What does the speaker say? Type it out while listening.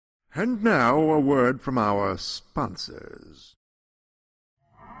And now a word from our sponsors.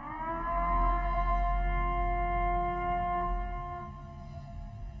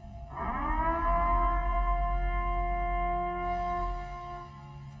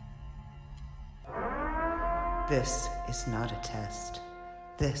 This is not a test.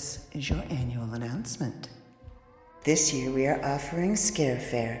 This is your annual announcement. This year we are offering Scare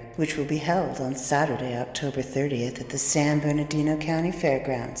Fair, which will be held on Saturday, October 30th at the San Bernardino County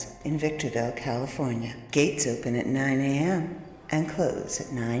Fairgrounds in Victorville, California. Gates open at 9 a.m. and close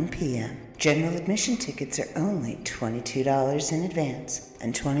at 9 p.m. General admission tickets are only $22 in advance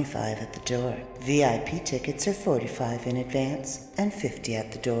and $25 at the door. VIP tickets are $45 in advance and $50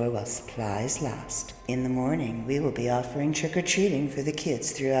 at the door while supplies last. In the morning, we will be offering trick-or-treating for the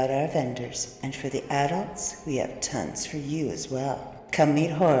kids throughout our vendors. And for the adults, we have tons for you as well. Come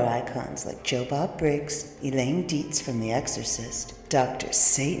meet horror icons like Joe Bob Briggs, Elaine Dietz from The Exorcist, Dr.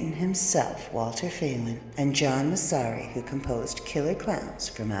 Satan himself, Walter Phelan, and John Massari, who composed Killer Clowns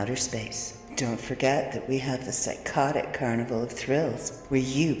from Outer Space. Don't forget that we have the psychotic Carnival of Thrills, where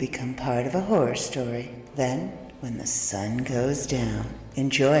you become part of a horror story. Then, when the sun goes down,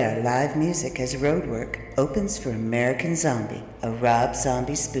 enjoy our live music as Roadwork opens for American Zombie, a Rob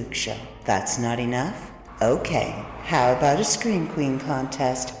Zombie spook show. That's not enough? Okay, how about a Scream Queen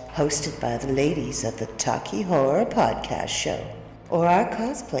contest hosted by the ladies of the Talkie Horror Podcast Show? Or our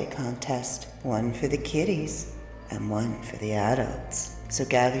cosplay contest, one for the kiddies and one for the adults. So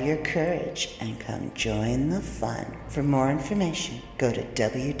gather your courage and come join the fun. For more information, go to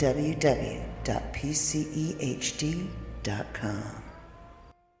www.pcehd.com.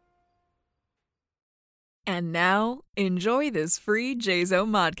 And now, enjoy this free JZO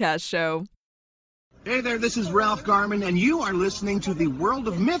Modcast show. Hey there, this is Ralph Garman, and you are listening to the World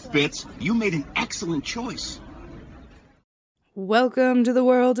of Myth Bits. You made an excellent choice. Welcome to the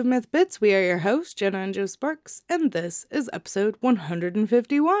World of Myth Bits. We are your hosts, Jenna and Joe Sparks, and this is episode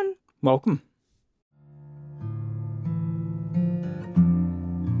 151. Welcome.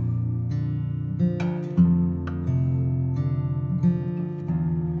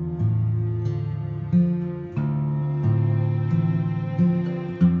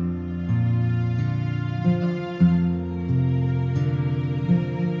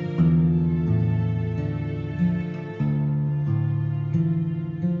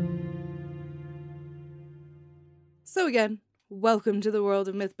 So again, welcome to the World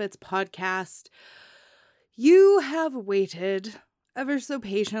of Myth Bits podcast. You have waited ever so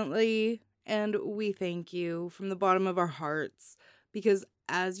patiently, and we thank you from the bottom of our hearts, because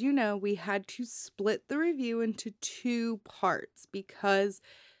as you know, we had to split the review into two parts because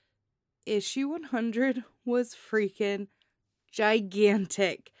issue 100 was freaking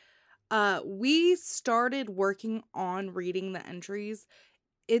gigantic. We started working on reading the entries.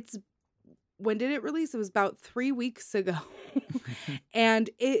 When did it release? It was about 3 weeks ago. And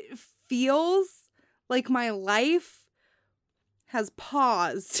it feels like my life has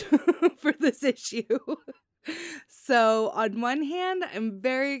paused for this issue. So on one hand, I'm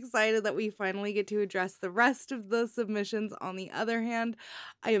very excited that we finally get to address the rest of the submissions. On the other hand,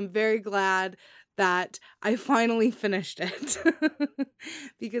 I am very glad that I finally finished it.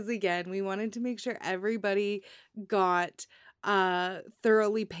 Because again, we wanted to make sure everybody got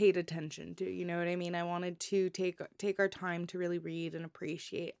thoroughly paid attention to, you know what I mean? I wanted to take our time to really read and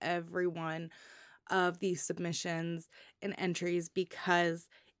appreciate every one of these submissions and entries, because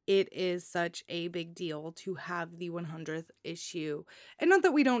it is such a big deal to have the 100th issue. And not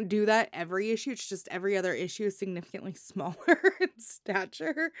that we don't do that every issue, it's just every other issue is significantly smaller in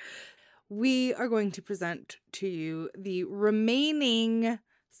stature. We are going to present to you the remaining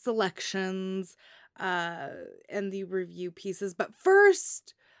selections and the review pieces. But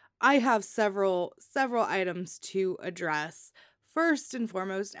first, I have several items to address. First and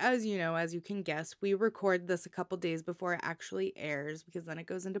foremost, as you know, as you can guess, we record this a couple days before it actually airs, because then it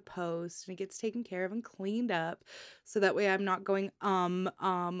goes into post and it gets taken care of and cleaned up. So that way I'm not going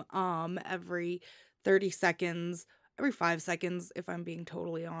every 30 seconds, every 5 seconds, if I'm being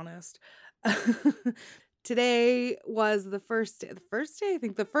totally honest. Today was the first day, I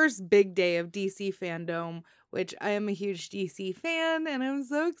think the first big day of DC Fandom, which I am a huge DC fan, and I'm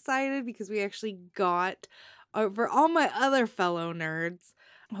so excited because we actually got, for all my other fellow nerds,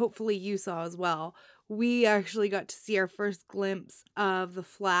 hopefully you saw as well, we actually got to see our first glimpse of The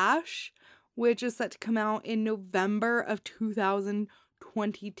Flash, which is set to come out in November of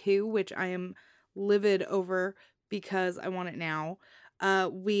 2022, which I am livid over because I want it now.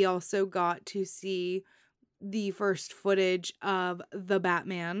 We also got to see the first footage of The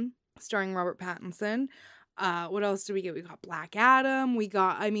Batman, starring Robert Pattinson. What else did we get? We got Black Adam. We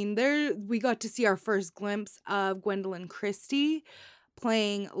got to see our first glimpse of Gwendolyn Christie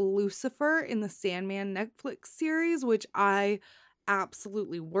playing Lucifer in the Sandman Netflix series, which I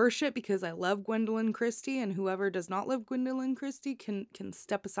absolutely worship because I love Gwendolyn Christie, and whoever does not love Gwendolyn Christie can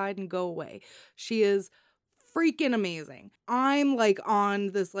step aside and go away. She is freaking amazing. I'm like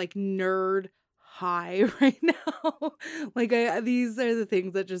on this like nerd high right now. Like these are the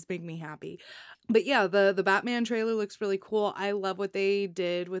things that just make me happy. But yeah, the Batman trailer looks really cool. I love what they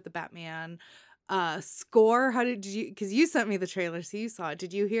did with the Batman score. How did you, because you sent me the trailer, so you saw it.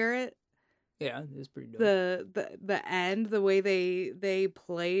 Did you hear it? Yeah, it was pretty dope. The end, the way they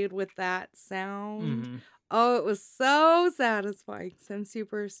played with that sound. Mm-hmm. Oh, it was so satisfying. So I'm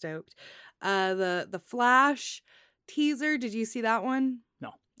super stoked. The Flash teaser, did you see that one?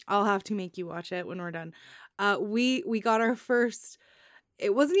 No. I'll have to make you watch it when we're done. We got our first,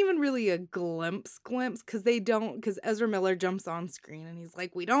 it wasn't even really a glimpse because Ezra Miller jumps on screen and he's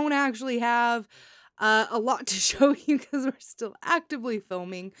like, we don't actually have a lot to show you because we're still actively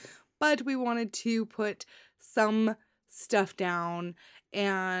filming, but we wanted to put some stuff down,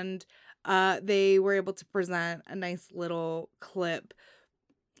 and they were able to present a nice little clip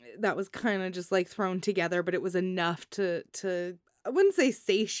that was kind of just like thrown together, but it was enough to I wouldn't say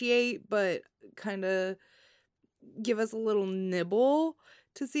satiate, but kind of give us a little nibble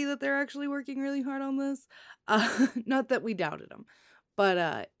to see that they're actually working really hard on this. Not that we doubted them,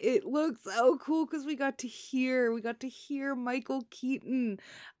 but it looked so cool because we got to hear Michael Keaton.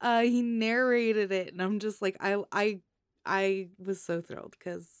 He narrated it, and I'm just like, I was so thrilled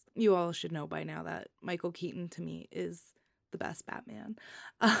because you all should know by now that Michael Keaton to me is the best Batman.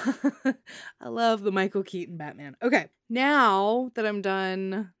 I love the Michael Keaton Batman. Okay, now that I'm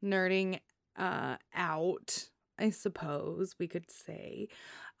done nerding out, I suppose we could say,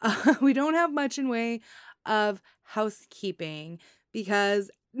 we don't have much in way of housekeeping because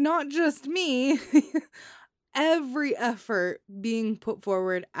not just me, every effort being put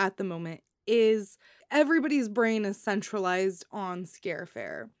forward at the moment is everybody's brain is centralized on Scare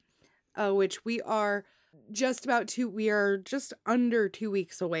Fair, which we are just under 2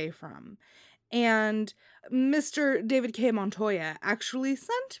 weeks away from. And Mr. David K. Montoya actually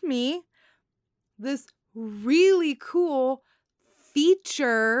sent me this really cool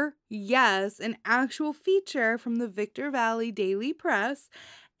feature. Yes, an actual feature from the Victor Valley Daily Press.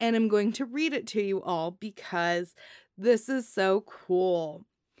 And I'm going to read it to you all because this is so cool.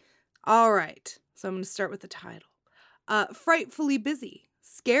 All right, so I'm going to start with the title. Frightfully Busy.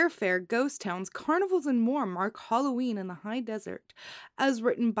 Scare Fair, ghost towns, carnivals, and more mark Halloween in the high desert, as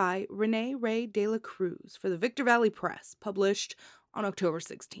written by Renee Ray de la Cruz for the Victor Valley Press, published on October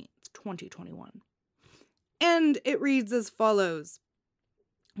 16th, 2021. And it reads as follows.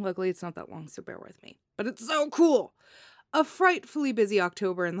 Luckily, it's not that long, so bear with me. But it's so cool! A frightfully busy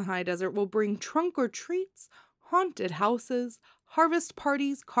October in the high desert will bring trunk or treats, haunted houses, harvest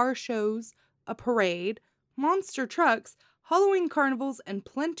parties, car shows, a parade, monster trucks, Halloween carnivals, and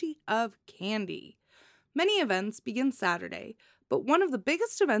plenty of candy. Many events begin Saturday, but one of the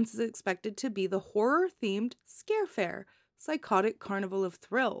biggest events is expected to be the horror-themed Scare Fair, Psychotic Carnival of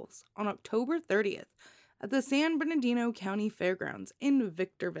Thrills, on October 30th at the San Bernardino County Fairgrounds in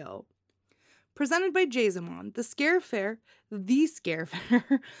Victorville. Presented by Jason, the Scare Fair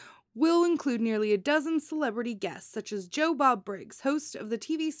will include nearly a dozen celebrity guests, such as Joe Bob Briggs, host of the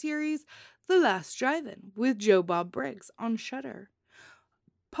TV series The Last Drive-In with Joe Bob Briggs on Shudder.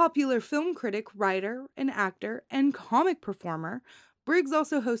 Popular film critic, writer, and actor, and comic performer, Briggs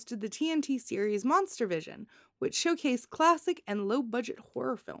also hosted the TNT series Monster Vision, which showcased classic and low-budget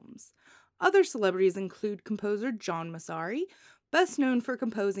horror films. Other celebrities include composer John Massari, best known for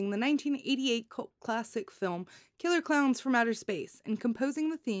composing the 1988 cult classic film Killer Clowns from Outer Space and composing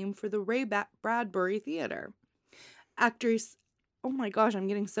the theme for the Ray Bradbury Theater. Actress, oh my gosh, I'm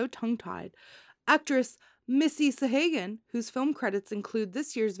getting so tongue-tied. Actress Missy Sahagan, whose film credits include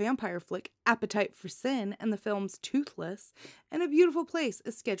this year's vampire flick Appetite for Sin and the films Toothless and A Beautiful Place,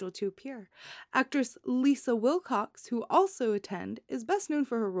 is scheduled to appear. Actress Lisa Wilcox, who also is best known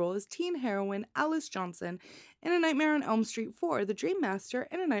for her role as teen heroine Alice Johnson in A Nightmare on Elm Street 4, The Dream Master,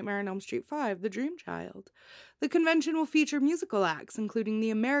 and A Nightmare on Elm Street 5, The Dream Child. The convention will feature musical acts, including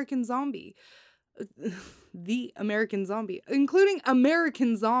American Zombie,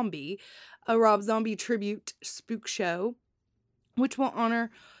 a Rob Zombie tribute spook show, which will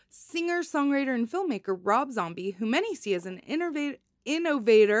honor singer, songwriter, and filmmaker Rob Zombie, who many see as an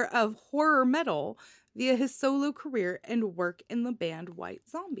innovator of horror metal via his solo career and work in the band White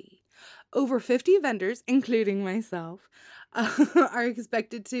Zombie. Over 50 vendors, including myself, are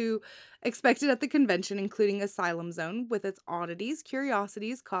expected at the convention, including Asylum Zone with its oddities,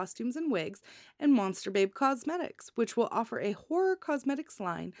 curiosities, costumes, and wigs, and Monster Babe Cosmetics, which will offer a horror cosmetics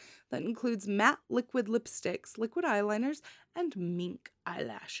line that includes matte liquid lipsticks, liquid eyeliners, and mink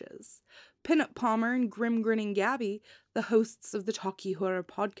eyelashes. Pinup Palmer and Grim Grinning Gabby, the hosts of the Talkie Horror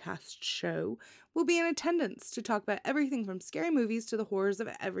podcast show, will be in attendance to talk about everything from scary movies to the horrors of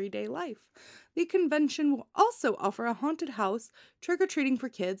everyday life. The convention will also offer a haunted house, trick-or-treating for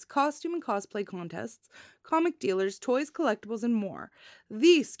kids, costume and cosplay contests, comic dealers, toys, collectibles, and more.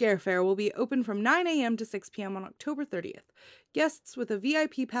 The Scare Fair will be open from 9 a.m. to 6 p.m. on October 30th. Guests with a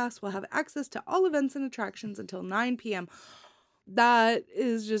VIP pass will have access to all events and attractions until 9 p.m. That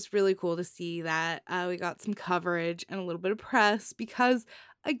is just really cool to see that we got some coverage and a little bit of press because,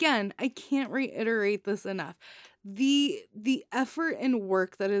 again, I can't reiterate this enough. The effort and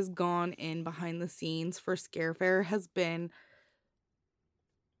work that has gone in behind the scenes for Scare Fair has been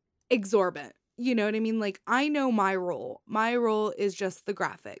exorbitant. You know what I mean? Like, I know my role. My role is just the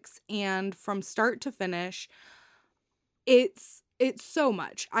graphics. And from start to finish, it's so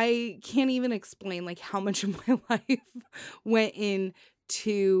much. I can't even explain like how much of my life went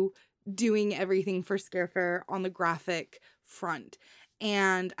into doing everything for Scare Fair on the graphic front.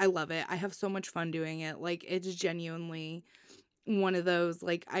 And I love it. I have so much fun doing it. Like, it's genuinely one of those,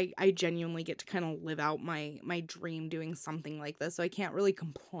 like, I genuinely get to kind of live out my dream doing something like this. So I can't really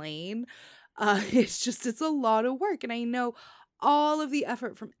complain. It's a lot of work. And I know all of the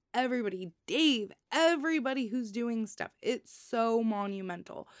effort from everybody, Dave, everybody who's doing stuff. It's so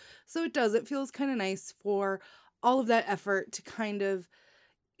monumental. So it feels kind of nice for all of that effort to kind of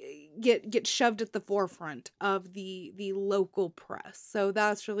get shoved at the forefront of the local press. So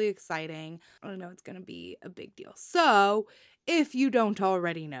that's really exciting. I know it's going to be a big deal. So if you don't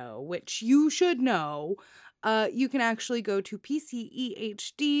already know, which you should know, you can actually go to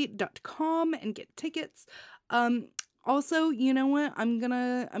pcehd.com and get tickets. Also, you know what? I'm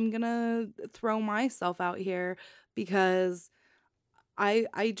gonna throw myself out here because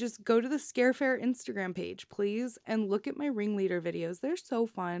I just go to the Scare Fair Instagram page, please, and look at my ringleader videos. They're so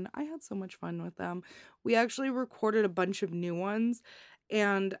fun. I had so much fun with them. We actually recorded a bunch of new ones,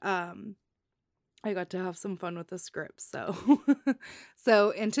 and I got to have some fun with the scripts.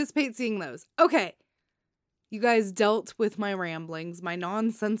 So anticipate seeing those. Okay. You guys dealt with my ramblings, my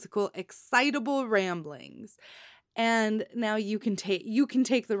nonsensical, excitable ramblings. And now you can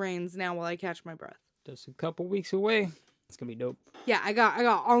take the reins now while I catch my breath. Just a couple weeks away. It's gonna be dope. Yeah, I got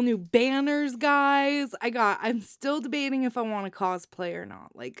all new banners, guys. I'm still debating if I want to cosplay or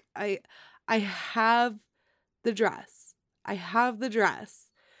not. Like, I have the dress.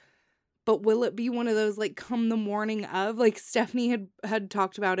 But will it be one of those, like, come the morning of? Like, Stephanie had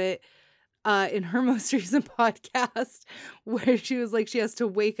talked about it in her most recent podcast, where she was like, she has to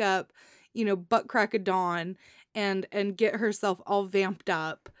wake up, butt crack of dawn and get herself all vamped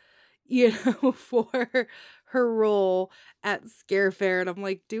up, for her role at Scare Fair. And I'm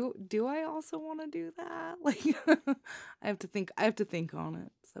like, do I also want to do that? Like, I have to think on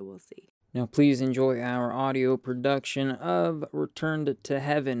it. So we'll see. Now, please enjoy our audio production of Returned to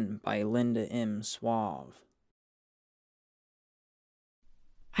Heaven by Linda M. Suave.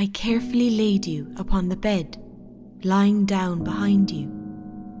 I carefully laid you upon the bed, lying down behind you.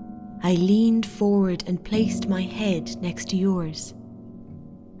 I leaned forward and placed my head next to yours.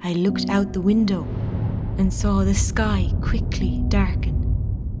 I looked out the window and saw the sky quickly darken,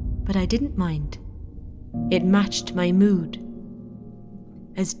 but I didn't mind. It matched my mood.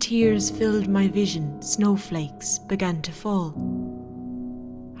 As tears filled my vision, snowflakes began to fall.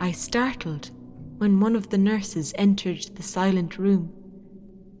 I startled when one of the nurses entered the silent room.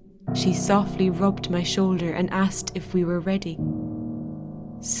 She softly rubbed my shoulder and asked if we were ready.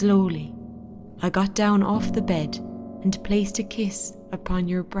 Slowly, I got down off the bed and placed a kiss upon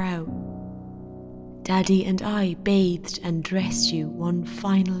your brow. Daddy and I bathed and dressed you one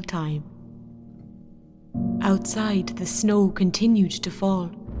final time. Outside, the snow continued to fall,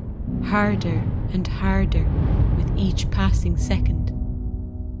 harder and harder with each passing second.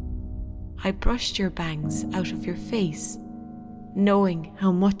 I brushed your bangs out of your face, knowing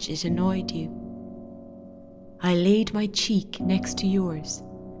how much it annoyed you. I laid my cheek next to yours,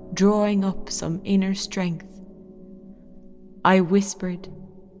 drawing up some inner strength. I whispered,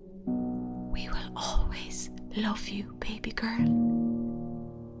 "We will always love you, baby girl."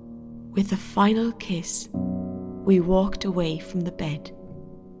 With a final kiss, we walked away from the bed.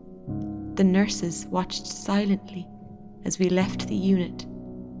 The nurses watched silently as we left the unit.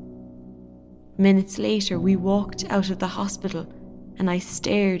 Minutes later, we walked out of the hospital and I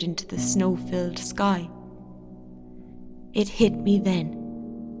stared into the snow-filled sky. It hit me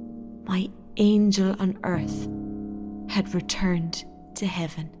then. My angel on earth had returned to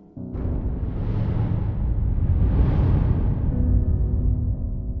heaven.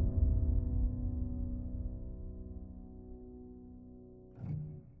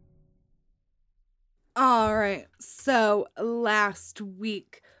 All right. So last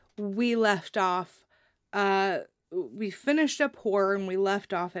week we left off, we finished up horror and we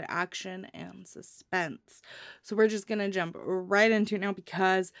left off at action and suspense. So we're just going to jump right into it now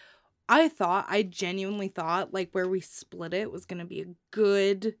because I genuinely thought like where we split it was going to be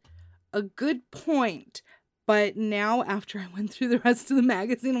a good point. But now after I went through the rest of the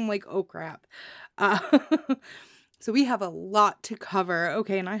magazine, I'm like, oh crap. So we have a lot to cover.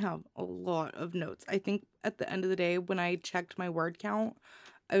 Okay, and I have a lot of notes. I think at the end of the day, when I checked my word count,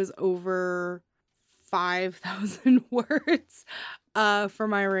 I was over 5,000 words for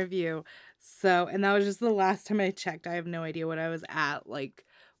my review. So, and that was just the last time I checked. I have no idea what I was at, like,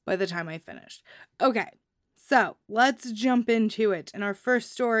 by the time I finished. Okay, so let's jump into it. And our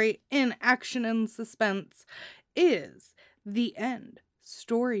first story in action and suspense is The End,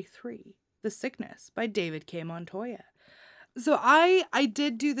 Story 3. The Sickness by David K. Montoya. So I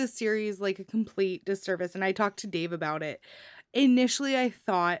did do this series like a complete disservice, and I talked to Dave about it. Initially, I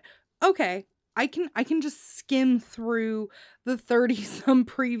thought, okay, I can just skim through the 30-some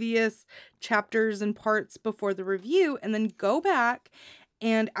previous chapters and parts before the review and then go back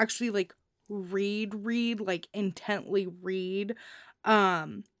and actually like read, like intently read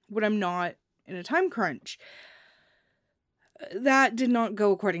when I'm not in a time crunch. That did not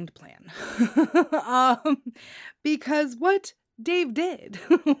go according to plan. Because what Dave did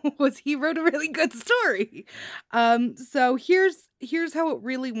was he wrote a really good story. So here's how it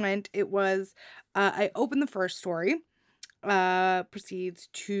really went. It was, I opened the first story, proceeds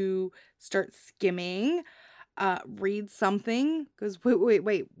to start skimming, read something, goes,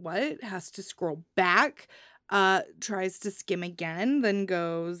 wait, what? Has to scroll back, tries to skim again, then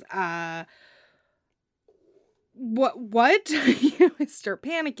goes, what? I start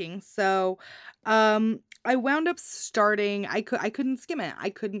panicking. So, I wound up starting, I couldn't skim it. I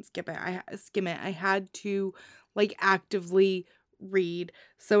couldn't skip it. I had to like actively read.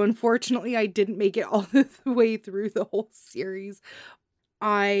 So unfortunately I didn't make it all the way through the whole series.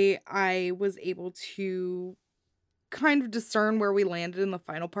 I was able to kind of discern where we landed in the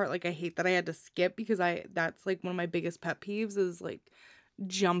final part. Like I hate that I had to skip because that's like one of my biggest pet peeves is like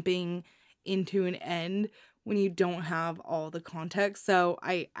jumping into an end when you don't have all the context. So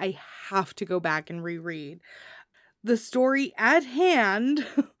I have to go back and reread. The story at hand,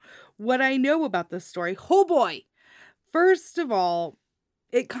 what I know about this story. Oh boy. First of all,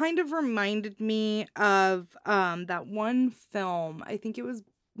 it kind of reminded me of that one film. I think it was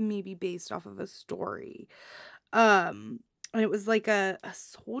maybe based off of a story. And it was like a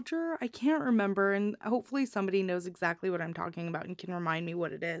soldier. I can't remember. And hopefully somebody knows exactly what I'm talking about and can remind me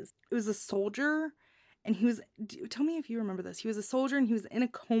what it is. It was a soldier. And he was, tell me if you remember this. He was a soldier and he was in a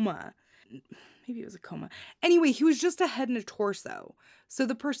coma. Maybe it was a coma. Anyway, he was just a head and a torso. So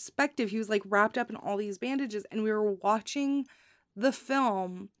the perspective, he was like wrapped up in all these bandages. And we were watching the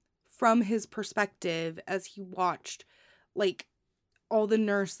film from his perspective as he watched like all the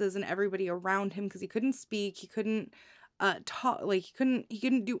nurses and everybody around him because he couldn't speak. He couldn't talk. Like he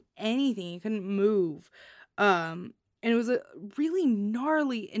couldn't do anything. He couldn't move. And it was a really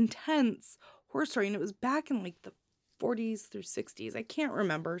gnarly, intense horror story, and it was back in like the 40s through 60s. I can't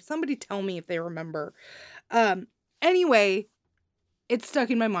remember. Somebody tell me if they remember. Anyway, it stuck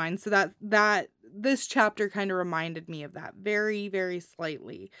in my mind, so that this chapter kind of reminded me of that very, very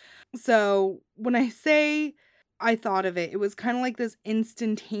slightly. So when I say I thought of it, it was kind of like this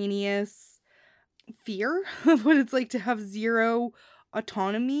instantaneous fear of what it's like to have zero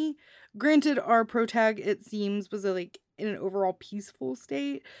autonomy. Granted, our protag, it seems, was like in an overall peaceful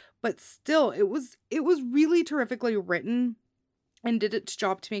state, but still, it was really terrifically written and did its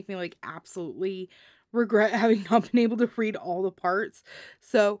job to make me like absolutely regret having not been able to read all the parts.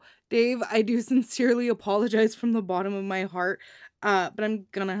 So, Dave, I do sincerely apologize from the bottom of my heart, but I'm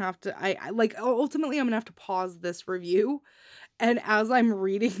gonna have to, ultimately I'm gonna have to pause this review, and as I'm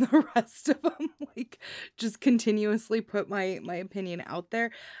reading the rest of them, like, just continuously put my opinion out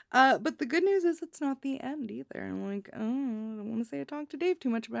there. But the good news is it's not the end either. I'm like, oh, I don't want to say I talked to Dave too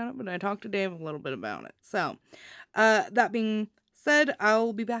much about it, but I talked to Dave a little bit about it. So, that being said,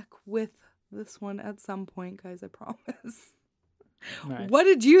 I'll be back with this one at some point, guys, I promise. Right. What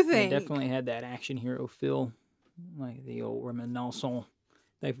did you think? I definitely had that action hero feel, like the old reminiscence.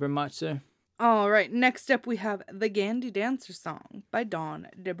 Thank you very much, sir. All right, next up we have The Gandhi Dancer Song by Dawn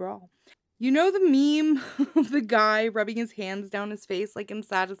DeBrawl. You know the meme of the guy rubbing his hands down his face, like in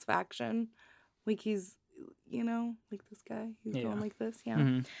satisfaction? Like he's, like this guy. He's going like this.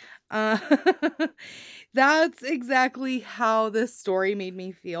 Yeah. That's exactly how this story made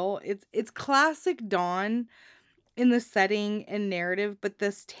me feel. It's classic Dawn in the setting and narrative, but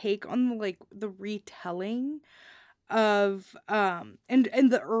this take on the retelling of and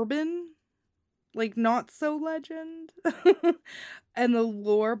the urban, not so legend and the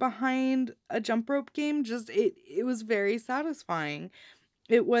lore behind a jump rope game, just it was very satisfying.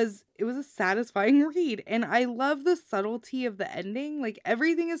 It was a satisfying read, and I love the subtlety of the ending.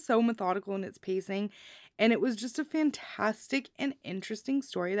 Everything is so methodical in its pacing, and it was just a fantastic and interesting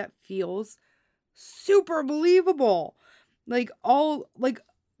story that feels super believable.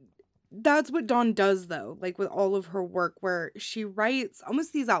 That's what Dawn does, though, with all of her work, where she writes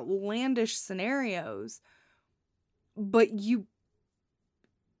almost these outlandish scenarios, but you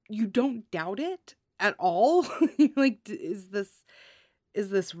don't doubt it at all. Is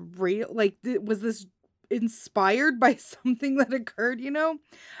this real? Was this inspired by something that occurred,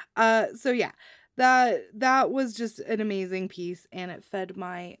 So yeah, that was just an amazing piece, and it fed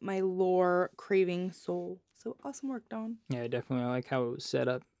my lore craving soul. So awesome work, Dawn. Yeah, definitely. I like how it was set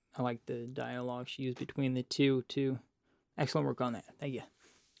up. I like the dialogue she used between the two, too. Excellent work on that. Thank you.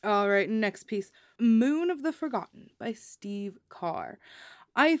 All right, next piece. Moon of the Forgotten by Steve Carr.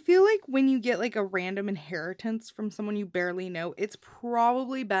 I feel like when you get a random inheritance from someone you barely know, it's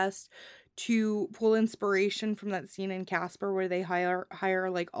probably best to pull inspiration from that scene in Casper where they hire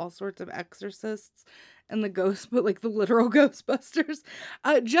all sorts of exorcists and the ghosts, but the literal Ghostbusters,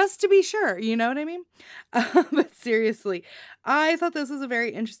 just to be sure, you know what I mean? But seriously, I thought this was a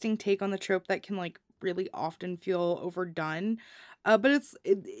very interesting take on the trope that can really often feel overdone, but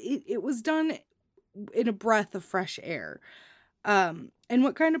it was done in a breath of fresh air. And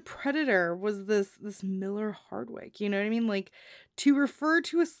what kind of predator was this Miller Hardwick? You know what I mean? To refer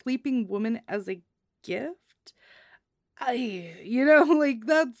to a sleeping woman as a gift? That's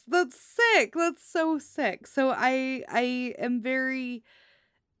sick. That's so sick. So I am very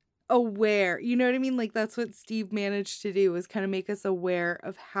aware, you know what I mean? That's what Steve managed to do, is kind of make us aware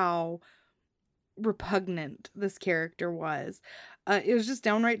of how repugnant this character was. It was just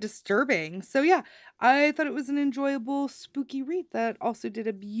downright disturbing. So yeah, I thought it was an enjoyable, spooky read that also did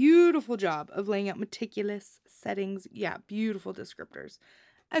a beautiful job of laying out meticulous settings. Yeah, beautiful descriptors.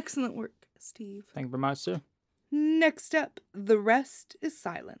 Excellent work, Steve. Thank you very much, sir. Next up, The Rest is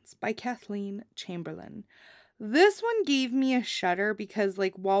Silence by Kathleen Chamberlain. This one gave me a shudder because,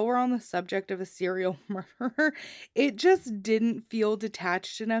 while we're on the subject of a serial murderer, it just didn't feel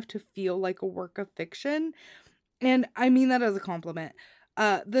detached enough to feel like a work of fiction. And I mean that as a compliment.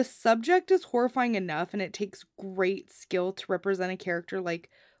 The subject is horrifying enough, and it takes great skill to represent a character like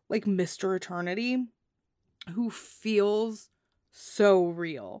Mr. Eternity, who feels so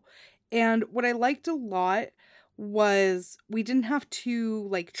real. And what I liked a lot was we didn't have to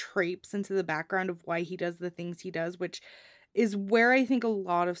traipse into the background of why he does the things he does, which is where I think a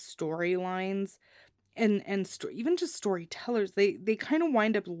lot of storylines and even just storytellers, they kind of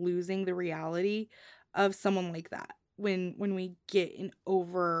wind up losing the reality of someone like that when we get an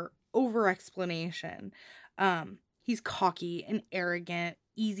over explanation. He's cocky and arrogant,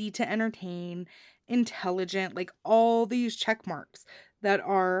 easy to entertain, intelligent, all these check marks that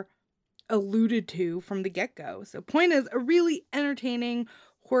are alluded to from the get-go. So point is, a really entertaining,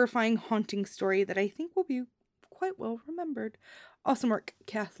 horrifying, haunting story that I think will be quite well remembered. Awesome work,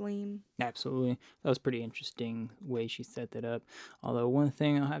 Kathleen. Absolutely. That was pretty interesting way she set that up. Although one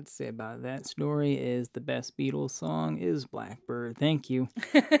thing I'll have to say about that story is the best Beatles song is Blackbird. Thank you.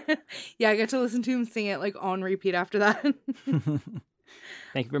 Yeah, I got to listen to him sing it on repeat after that.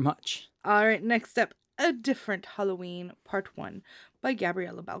 Thank you very much. All right, next up, A Different Halloween, Part 1 by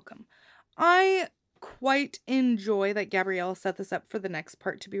Gabriella Balcom. I quite enjoy that Gabriella set this up for the next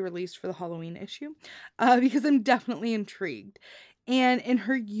part to be released for the Halloween issue, because I'm definitely intrigued. And in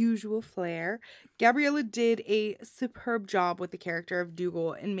her usual flair, Gabriella did a superb job with the character of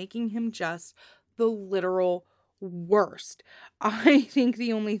Dougal in making him just the literal worst. I think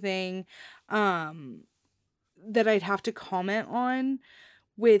the only thing that I'd have to comment on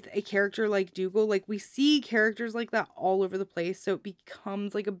with a character like Dougal, we see characters like that all over the place, so it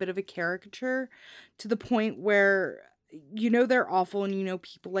becomes a bit of a caricature to the point where they're awful and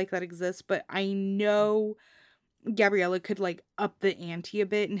people like that exist, but I know Gabriella could up the ante a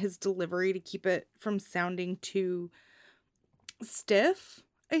bit in his delivery to keep it from sounding too stiff,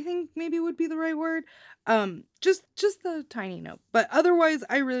 I think maybe would be the right word. Just the tiny note. But otherwise,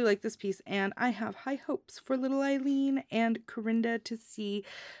 I really like this piece, and I have high hopes for little Eileen and Corinda to see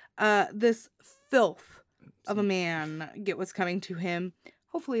this filth of a man get what's coming to him.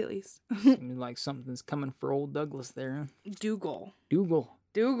 Hopefully, at least. Seems like something's coming for old Douglas there. Dougal.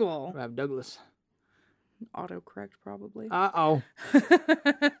 I have Douglas. Autocorrect, probably. Uh-oh.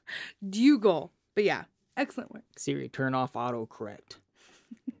 Dougal. But yeah, excellent work. Siri, turn off autocorrect.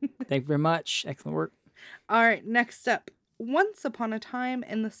 Thank you very much. Excellent work. All right, next up. Once Upon a Time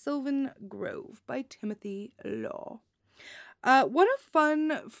in the Sylvan Grove by Timothy Law. What a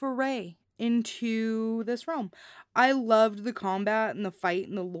fun foray into this realm. I loved the combat and the fight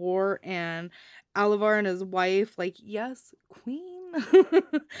and the lore and Alavar and his wife. Like, yes, queen.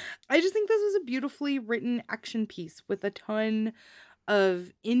 I just think this was a beautifully written action piece with a ton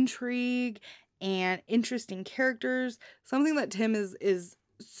of intrigue and interesting characters. Something that Tim is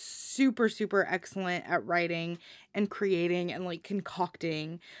super, super excellent at writing and creating and like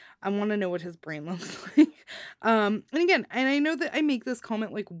concocting. I want to know what his brain looks like. And again, and I know that I make this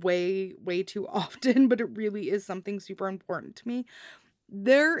comment like way, way too often, but it really is something super important to me.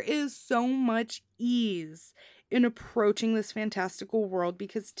 There is so much ease in approaching this fantastical world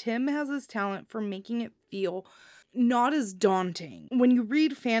because Tim has this talent for making it feel not as daunting. When you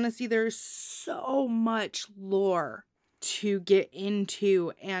read fantasy, there's so much lore to get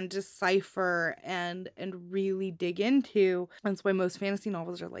into and decipher and really dig into. That's why most fantasy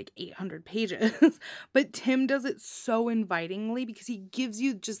novels are like 800 pages. But Tim does it so invitingly because he gives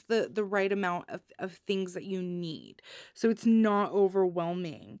you just the right amount of things that you need. So it's not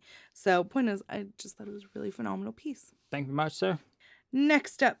overwhelming. So point is, I just thought it was a really phenomenal piece. Thank you very much, sir.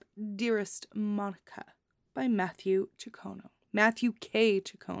 Next up, Dearest Monica by Matthew Ciccone. Matthew K.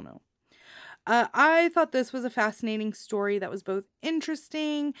 Ciccone. I thought this was a fascinating story that was both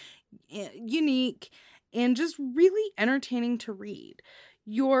interesting, unique, and just really entertaining to read.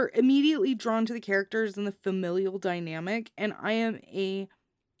 You're immediately drawn to the characters and the familial dynamic, and I am a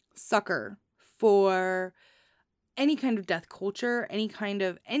sucker for any kind of death culture, any kind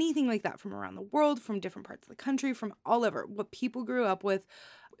of anything like that from around the world, from different parts of the country, from all over, what people grew up with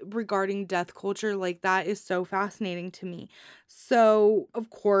regarding death culture. Like, that is so fascinating to me. So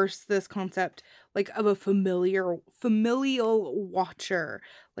of course this concept like of a familial watcher,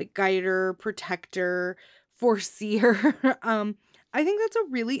 like guider, protector, foreseer, I think that's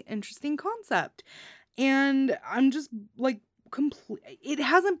a really interesting concept, and I'm just like it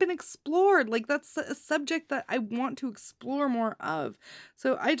hasn't been explored. Like, that's a subject that I want to explore more of.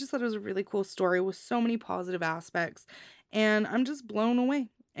 So I just thought it was a really cool story with so many positive aspects, and I'm just blown away.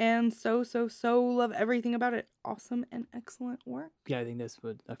 And so love everything about it. Awesome and excellent work. Yeah, I think that's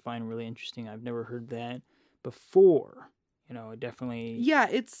what I find really interesting. I've never heard that before. You know, definitely. Yeah,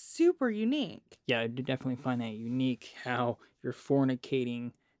 it's super unique. Yeah, I do definitely find that unique, how you're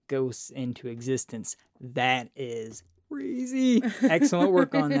fornicating ghosts into existence. That is crazy. Excellent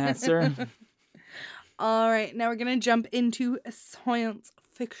work on that, sir. All right, now we're going to jump into science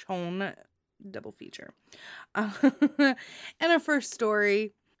fiction double feature. And our first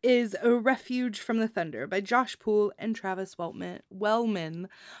story is A Refuge from the Thunder by Josh Poole and Travis Wellman.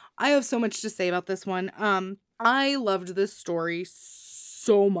 I have so much to say about this one. I loved this story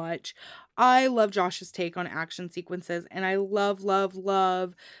so much. I love Josh's take on action sequences, and I love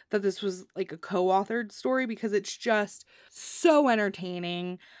that this was like a co-authored story because it's just so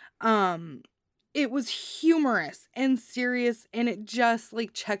entertaining. It was humorous and serious, and it just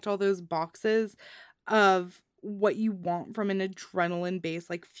like checked all those boxes of what you want from an adrenaline-based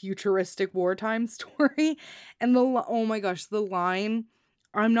like futuristic wartime story. And oh my gosh, the line,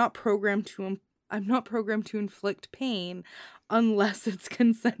 I'm not programmed to inflict pain unless it's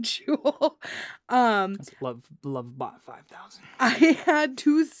consensual. That's Love Bot 5000. I had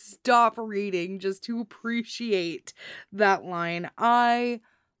to stop reading just to appreciate that line. I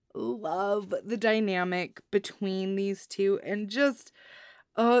love the dynamic between these two, and just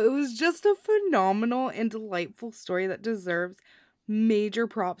it was just a phenomenal and delightful story that deserves major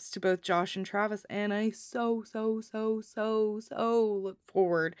props to both Josh and Travis, and I so look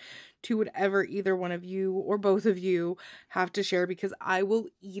forward to whatever either one of you or both of you have to share, because I will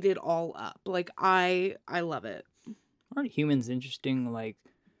eat it all up. Like, I love it. Aren't humans interesting? Like,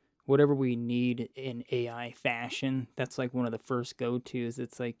 whatever we need in AI fashion, that's like one of the first go-tos.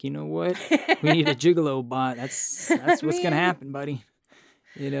 It's like, you know what? We need a gigolo bot. That's what's gonna happen, buddy.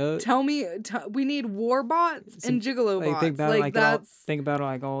 You know? Tell me, we need war bots and gigolo bots. Think about it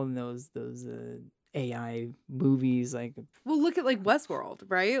like all in those AI movies. Like, well, look at like Westworld,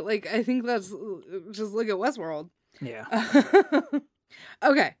 right? Like, I think that's just look at Westworld. Yeah.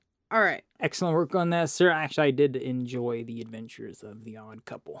 Okay, All right. Excellent work on that, sir. Actually, I did enjoy the adventures of the Odd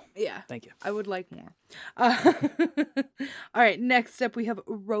Couple. Yeah. Thank you. I would like more. All right. Next up, we have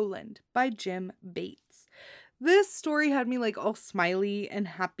Roland by Jim Bates. This story had me like all smiley and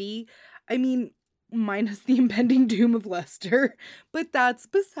happy. I mean, minus the impending doom of Lester, but that's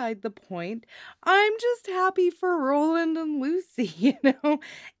beside the point. I'm just happy for Roland and Lucy, you know?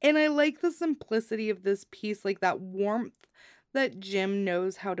 And I like the simplicity of this piece, like that warmth that Jim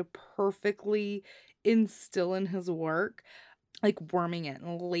knows how to perfectly instill in his work, like worming it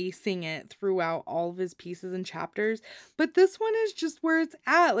and lacing it throughout all of his pieces and chapters. But this one is just where it's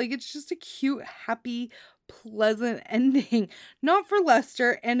at. Like, it's just a cute, happy, pleasant ending. Not for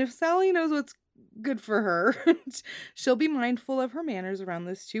Lester, and if Sally knows what's good for her, she'll be mindful of her manners around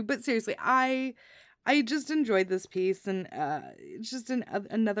this too. But seriously, I just enjoyed this piece, and it's just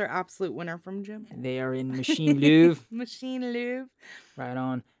another absolute winner from Jim. They are in Machine Louvre. Machine Louvre. Right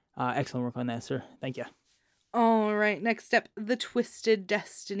on. Excellent work on that, sir. Thank you. All right, next up, The Twisted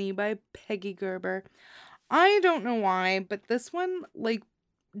Destiny by Peggy Gerber. I don't know why, but this one, like,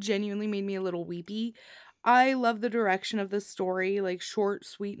 genuinely made me a little weepy. I love the direction of the story, like, short,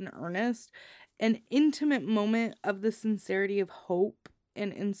 sweet, and earnest. An intimate moment of the sincerity of hope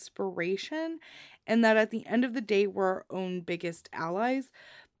and inspiration, and that at the end of the day, we're our own biggest allies.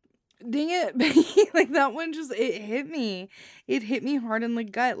 Dang it, Becky. Like, that one just, it hit me. It hit me hard in the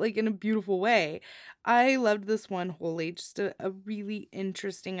gut, like, in a beautiful way. I loved this one wholly. Just a really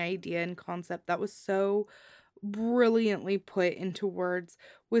interesting idea and concept that was so brilliantly put into words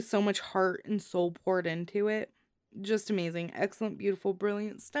with so much heart and soul poured into it. Just amazing. Excellent, beautiful,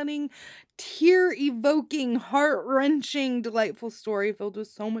 brilliant, stunning, tear-evoking, heart-wrenching, delightful story filled with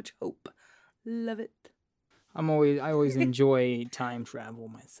so much hope. Love it. I always enjoy time travel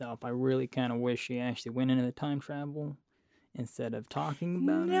myself. I really kind of wish he actually went into the time travel instead of talking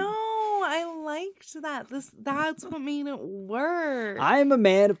about it. No, I liked that. That's what made it work. I'm a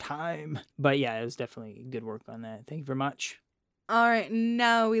man of time. But yeah, it was definitely good work on that. Thank you very much. All right,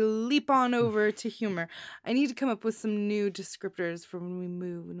 now we leap on over to humor. I need to come up with some new descriptors for when we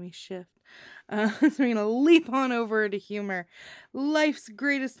move, when we shift. So we're going to leap on over to humor. Life's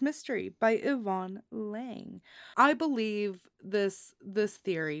Greatest Mystery by Yvonne Lang. I believe this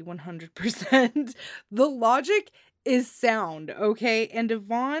theory 100%. The logic is sound, okay? And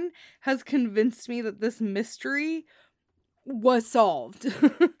Yvonne has convinced me that this mystery was solved.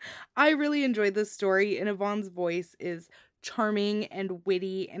 I really enjoyed this story, and Yvonne's voice is charming and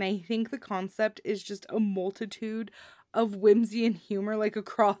witty, and I think the concept is just a multitude of whimsy and humor, like,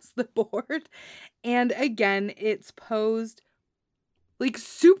 across the board. And again, it's posed like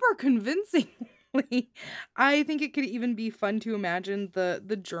super convincingly. I think it could even be fun to imagine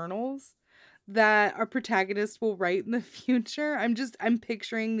the journals that our protagonist will write in the future. I'm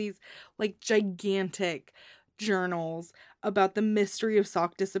picturing these like gigantic journals about the mystery of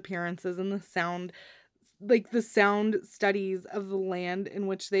sock disappearances and the sound studies of the land in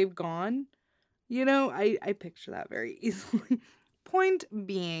which they've gone. You know, I picture that very easily. Point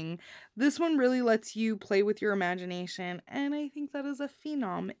being, this one really lets you play with your imagination, and I think that is a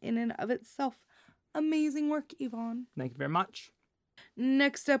phenom in and of itself. Amazing work, Yvonne. Thank you very much.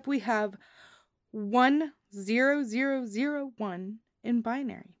 Next up, we have 10001 in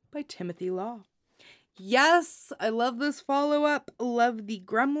Binary by Timothy Law. Yes, I love this follow-up. Love the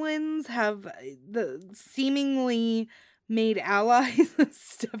gremlins have the seemingly made allies of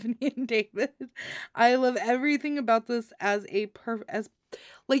Stephanie and David. I love everything about this as it's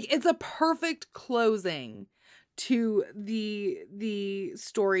a perfect closing to the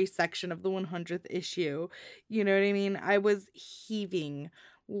story section of the 100th issue. You know what I mean? I was heaving,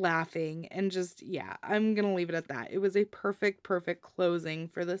 laughing, and just, yeah, I'm gonna leave it at that. It was a perfect closing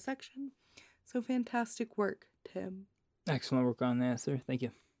for this section. So fantastic work, Tim. Excellent work on that, sir. Thank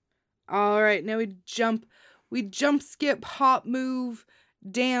you. All right, now we jump, skip, hop, move,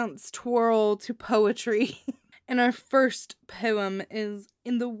 dance, twirl to poetry. And our first poem is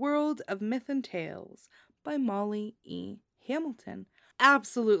In the World of Myth and Tales by Molly E. Hamilton.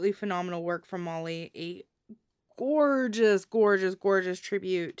 Absolutely phenomenal work from Molly. A gorgeous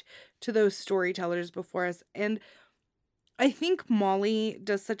tribute to those storytellers before us. And I think Molly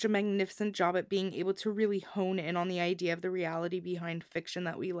does such a magnificent job at being able to really hone in on the idea of the reality behind fiction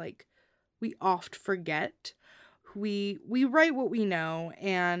that we oft forget. We write what we know,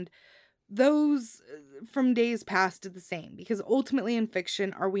 and those from days past did the same, because ultimately in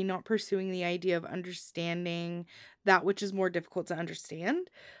fiction, are we not pursuing the idea of understanding that which is more difficult to understand?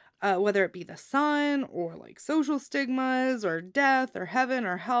 Whether it be the sun, or like social stigmas, or death, or heaven,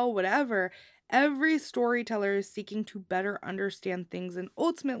 or hell, whatever. Every storyteller is seeking to better understand things, and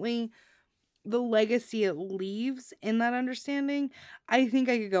ultimately, the legacy it leaves in that understanding. I think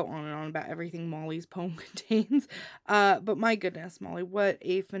I could go on and on about everything Molly's poem contains. But my goodness, Molly, what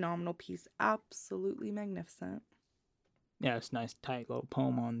a phenomenal piece. Absolutely magnificent. Yeah, it's a nice, tight little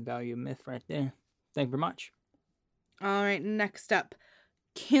poem on the value of myth right there. Thank you very much. All right, next up.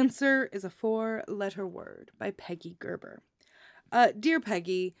 Cancer is a 4-letter word by Peggy Gerber. Dear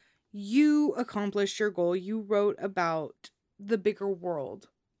Peggy, you accomplished your goal. You wrote about the bigger world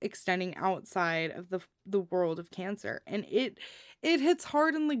extending outside of the world of cancer, and it hits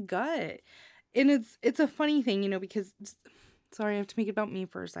hard in the gut. And it's a funny thing, because sorry, I have to make it about me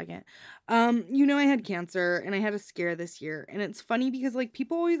for a second. I had cancer and I had a scare this year, and it's funny because like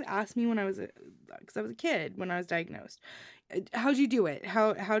people always ask me when I was a kid when I was diagnosed, how'd you do it?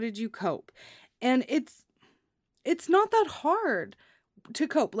 How did you cope? And it's not that hard to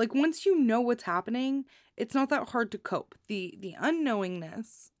cope. Like once you know what's happening, it's not that hard to cope. The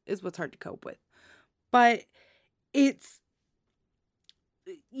unknowingness is what's hard to cope with. But it's,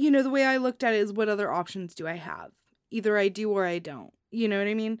 the way I looked at it is, what other options do I have? Either I do or I don't. You know what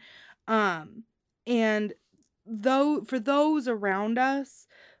I mean? And for those around us,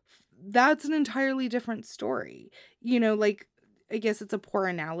 that's an entirely different story. Like, I guess it's a poor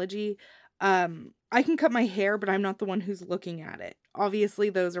analogy. I can cut my hair, but I'm not the one who's looking at it. Obviously,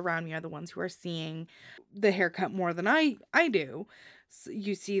 those around me are the ones who are seeing the haircut more than I do. So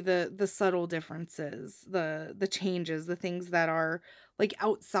you see the subtle differences, the changes, the things that are like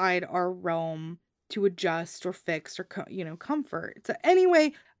outside our realm to adjust or fix or comfort. So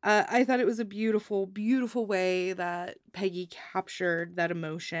anyway, I thought it was a beautiful, beautiful way that Peggy captured that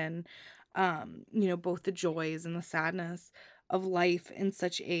emotion. Both the joys and the sadness of life in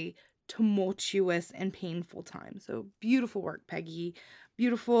such a tumultuous and painful time. So beautiful work, Peggy.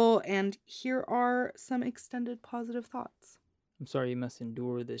 Beautiful. And here are some extended positive thoughts. I'm sorry you must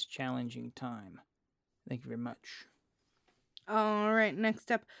endure this challenging time. Thank you very much. All right,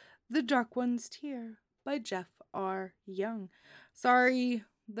 next up, The Dark One's Tear by Jeff R. Young. Sorry,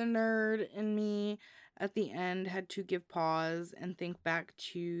 the nerd in me at the end had to give pause and think back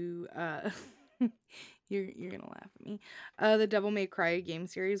to you're gonna laugh at me. The Devil May Cry game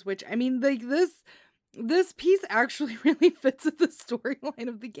series, which I mean, like this piece actually really fits with the storyline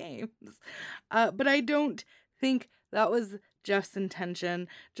of the games. But I don't think that was Jeff's intention.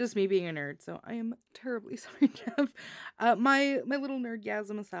 Just me being a nerd. So I am terribly sorry, Jeff. My little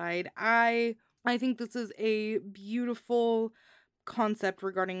nerdgasm aside, I think this is a beautiful concept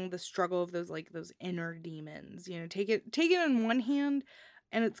regarding the struggle of those inner demons. Take it in one hand,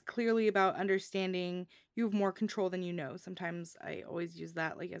 and it's clearly about understanding you have more control than you know. Sometimes I always use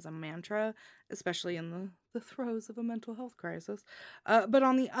that like as a mantra, especially in the throes of a mental health crisis. But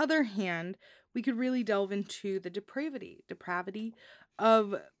on the other hand, we could really delve into the depravity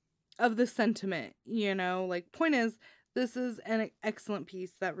of the sentiment. Like, point is, this is an excellent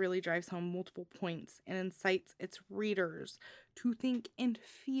piece that really drives home multiple points and incites its readers to think and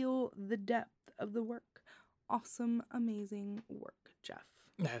feel the depth of the work. Awesome, amazing work, Jeff.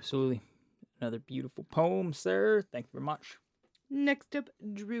 Absolutely. Another beautiful poem, sir. Thank you very much. Next up,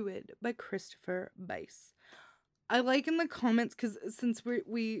 Druid by Christopher Bice. I like in the comments, because since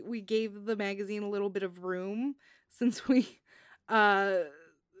we gave the magazine a little bit of room since we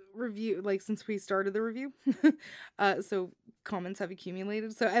since we started the review, so comments have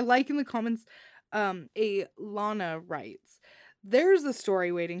accumulated. So I like in the comments, Lana writes, "There's a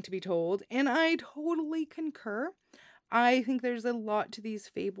story waiting to be told," and I totally concur. I think there's a lot to these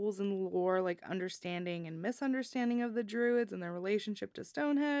fables and lore, like understanding and misunderstanding of the Druids and their relationship to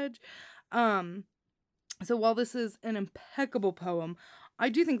Stonehenge. So while this is an impeccable poem, I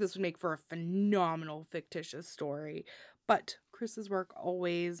do think this would make for a phenomenal fictitious story. But Chris's work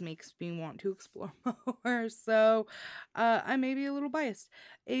always makes me want to explore more. So I may be a little biased.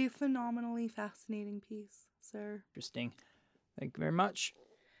 A phenomenally fascinating piece, sir. Interesting. Thank you very much.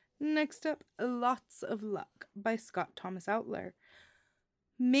 Next up, Lots of Luck by Scott Thomas Outler.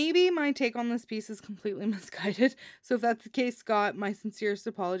 Maybe my take on this piece is completely misguided, so if that's the case, Scott, my sincerest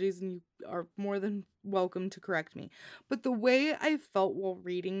apologies, and you are more than welcome to correct me. But the way I felt while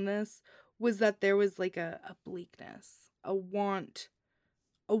reading this was that there was like a bleakness, a want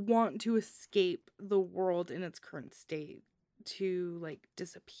to escape the world in its current state, to like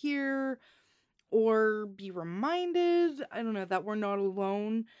disappear or be reminded, I don't know, that we're not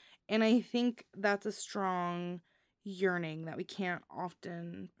alone. And I think that's a strong yearning that we can't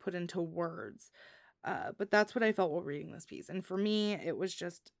often put into words. But that's what I felt while reading this piece. And for me, it was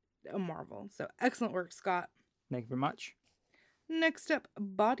just a marvel. So excellent work, Scott. Thank you very much. Next up,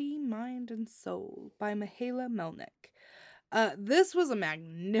 Body, Mind, and Soul by Mihaela Melnick. This was a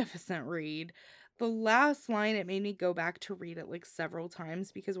magnificent read. The last line, it made me go back to read it like several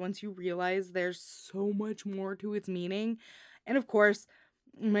times because once you realize there's so much more to its meaning. And of course,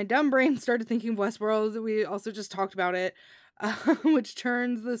 my dumb brain started thinking of Westworld. We also just talked about it, which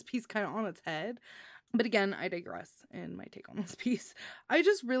turns this piece kind of on its head. But again, I digress in my take on this piece. I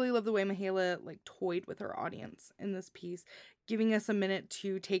just really love the way Mihaela like toyed with her audience in this piece, giving us a minute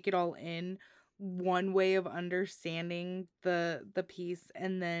to take it all in, one way of understanding the piece,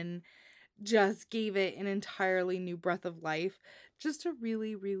 and then just gave it an entirely new breath of life. Just a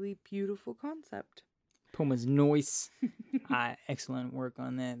really, really beautiful concept. Poem is nice. Excellent work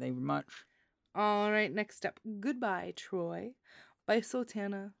on that. Thank you very much. All right, next up, Goodbye, Troy by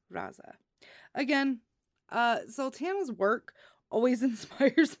Sultana Raza. Again, Sultana's work always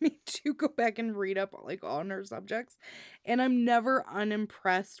inspires me to go back and read up like on her subjects, and I'm never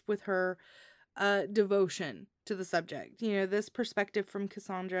unimpressed with her devotion to the subject. You know, this perspective from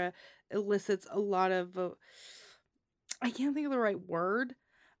Cassandra elicits a lot of I can't think of the right word.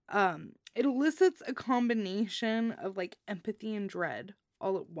 It elicits a combination of like empathy and dread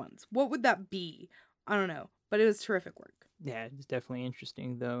all at once. What would that be? I don't know, but it was terrific work. Yeah, it's definitely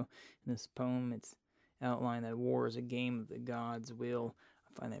interesting though. In this poem, it's outlined that war is a game of the gods' will.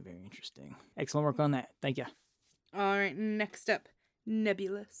 I find that very interesting. Excellent work on that. Thank you. All right, next up,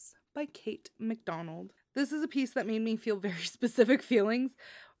 Nebulous by Kate MacDonald. This is a piece that made me feel very specific feelings.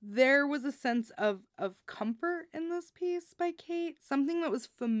 There was a sense of comfort in this piece by Kate, something that was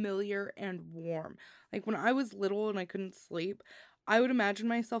familiar and warm. Like when I was little and I couldn't sleep, I would imagine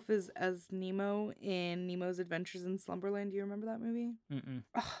myself as Nemo in Nemo's Adventures in Slumberland. Do you remember that movie? Mm-mm.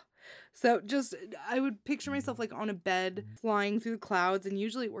 Ugh. So just, I would picture myself like on a bed flying through the clouds, and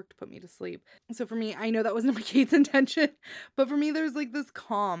usually it worked to put me to sleep. So for me, I know that wasn't Kate's intention, but for me, there's like this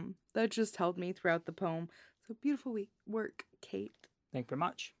calm that just held me throughout the poem. So beautiful work, Kate. Thank you very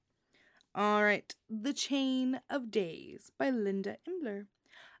much. All right, The Chain of Days by Linda Imbler.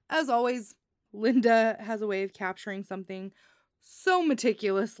 As always, Linda has a way of capturing something so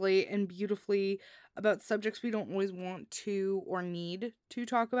meticulously and beautifully about subjects we don't always want to or need to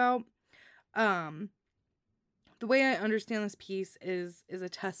talk about. The way I understand this piece is a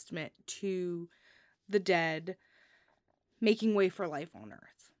testament to the dead making way for life on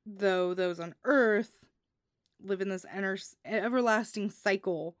Earth. Though those on Earth live in this everlasting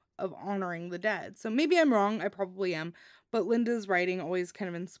cycle of honoring the dead. So maybe I'm wrong, I probably am, but Linda's writing always kind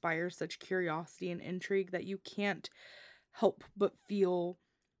of inspires such curiosity and intrigue that you can't help but feel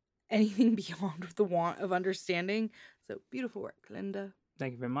anything beyond the want of understanding. So beautiful work, Linda.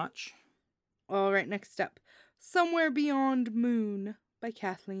 Thank you very much. All right, next up, Somewhere Beyond Moon by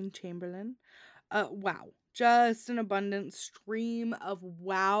Kathleen Chamberlain. Wow, just an abundant stream of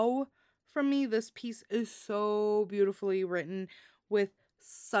wow from me. This piece is so beautifully written with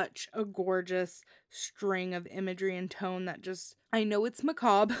such a gorgeous string of imagery and tone that just, I know it's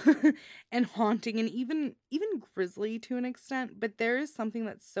macabre and haunting and even grisly to an extent, but there is something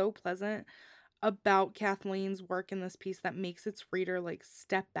that's so pleasant about Kathleen's work in this piece that makes its reader like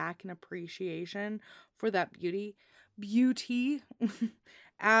step back in appreciation for that beauty.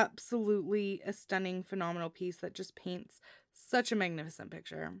 Absolutely a stunning, phenomenal piece that just paints such a magnificent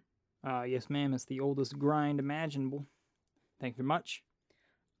picture. Yes, ma'am, it's the oldest grind imaginable. Thank you very much.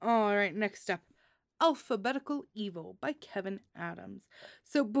 All right, next up, Alphabetical Evil by Kevin Adams.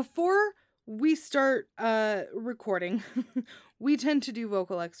 So before we start recording, we tend to do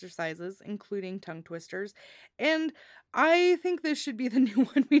vocal exercises, including tongue twisters, and I think this should be the new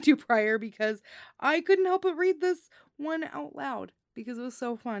one we do prior because I couldn't help but read this one out loud because it was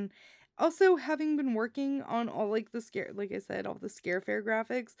so fun. Also, having been working on all like the scare, like I said, all the Scare Fair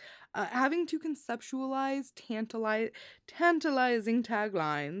graphics, having to conceptualize tantalizing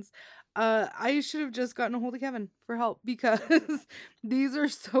taglines, I should have just gotten a hold of Kevin for help because these are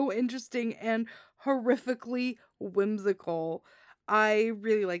so interesting and horrifically whimsical. I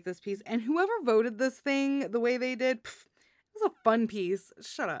really like this piece, and whoever voted this thing the way they did, it was a fun piece.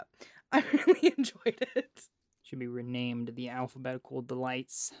 Shut up. I really enjoyed it. Should be renamed the Alphabetical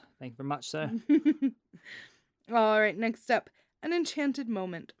Delights. Thank you very much, sir. All right, next up, An Enchanted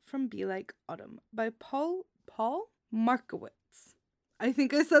Moment from Be Like Autumn by Paul Markowitz. I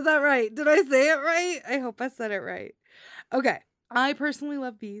think I said that right. Did I say it right? I hope I said it right. Okay, I personally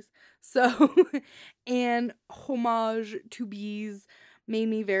love bees, so an homage to bees made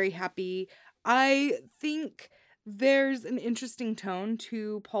me very happy. I think there's an interesting tone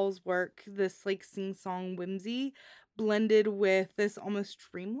to Paul's work, this like sing-song whimsy blended with this almost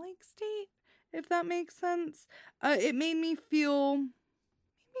dreamlike state, if that makes sense. It made me feel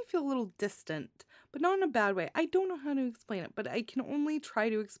a little distant, but not in a bad way. I don't know how to explain it, but I can only try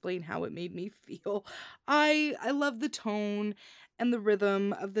to explain how it made me feel. I love the tone and the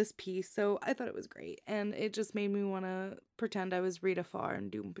rhythm of this piece, so I thought it was great, and it just made me want to pretend I was Rita Farr in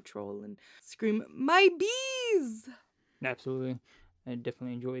Doom Patrol and scream, "My bees!" Absolutely. I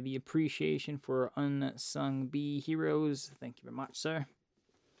definitely enjoy the appreciation for unsung bee heroes. Thank you very much, sir.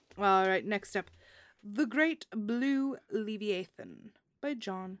 All right, next up, The Great Blue Leviathan by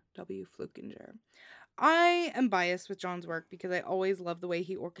John W. Flukinger. I am biased with John's work because I always love the way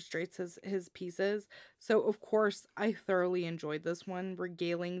he orchestrates his pieces. So, of course, I thoroughly enjoyed this one,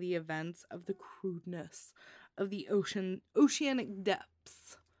 regaling the events of the crudeness of the oceanic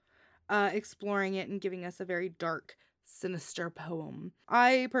depths, exploring it and giving us a very dark, sinister poem.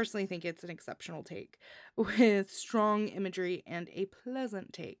 I personally think it's an exceptional take, with strong imagery and a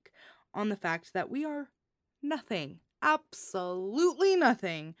pleasant take on the fact that we are nothing, absolutely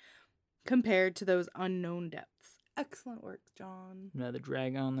nothing, compared to those unknown depths. Excellent work, John. Another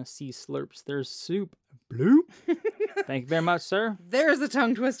drag on the sea slurps their soup. Bloop. Thank you very much, sir. There's a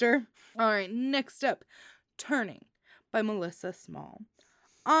tongue twister. All right, next up, Turning by Melissa Small.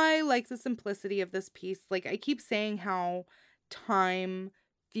 I like the simplicity of this piece. Like, I keep saying how time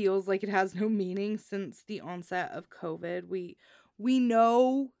feels like it has no meaning since the onset of COVID. We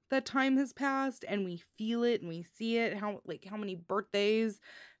know that time has passed and we feel it and we see it. How many birthdays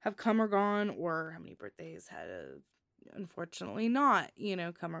have come or gone, or how many birthdays have unfortunately not,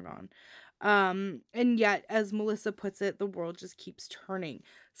 come or gone. And yet, as Melissa puts it, the world just keeps turning.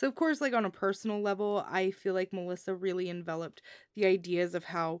 So of course, like on a personal level, I feel like Melissa really enveloped the ideas of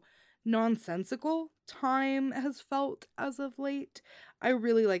how nonsensical time has felt as of late. I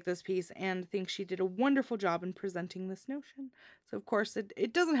really like this piece and think she did a wonderful job in presenting this notion. So of course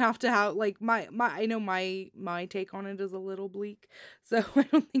it doesn't have to have like I know my take on it is a little bleak, so I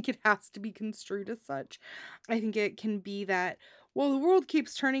don't think it has to be construed as such. I think it can be that while the world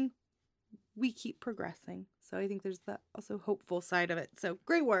keeps turning, we keep progressing. So I think there's that also hopeful side of it. So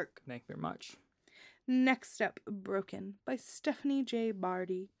great work. Thank you very much. Next up, Broken by Stephanie J.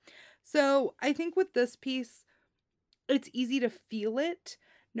 Barty. So I think with this piece, it's easy to feel it,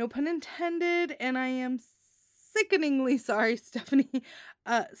 no pun intended, and I am sickeningly sorry, Stephanie.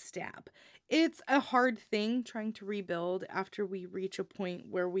 Stab. It's a hard thing trying to rebuild after we reach a point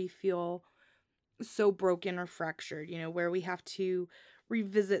where we feel so broken or fractured, where we have to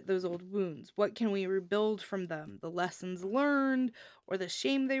revisit those old wounds. What can we rebuild from them? The lessons learned or the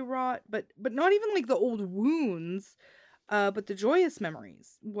shame they wrought, but not even like the old wounds, but the joyous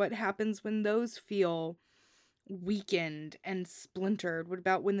memories. What happens when those feel weakened and splintered? What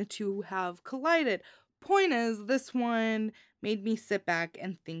about when the two have collided? Point is, this one made me sit back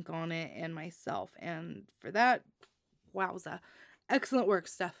and think on it and myself, and for that, wowza. Excellent work,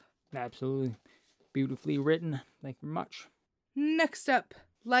 Steph. Absolutely. Beautifully written. Thank you very much. Next up,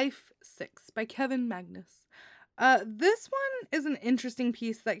 Life 6 by Kevin Magnus. This one is an interesting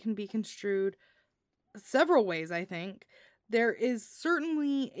piece that can be construed several ways, I think. There is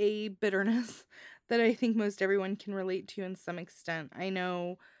certainly a bitterness that I think most everyone can relate to in some extent. I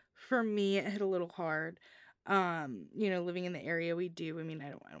know for me it hit a little hard. Living in the area we do. I mean, I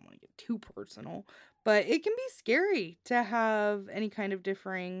don't want to get too personal, but it can be scary to have any kind of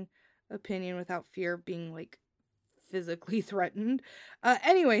differing opinion without fear of being like physically threatened.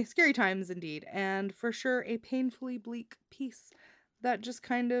 Anyway, scary times indeed, and for sure a painfully bleak piece that just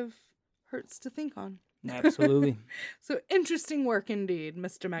kind of hurts to think on. Absolutely. So interesting work indeed,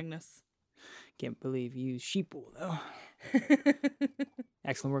 Mr. Magnus. Can't believe you used sheeple though.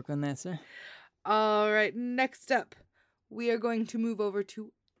 Excellent work on that, sir. All right, next up, we are going to move over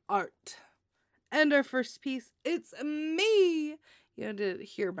to art. And our first piece, It's Me! You had to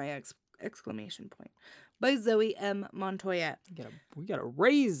hear my exclamation point. By Zoe M. Montoya. You gotta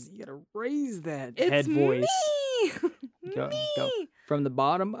raise that It's head voice. Me! Go Me! from the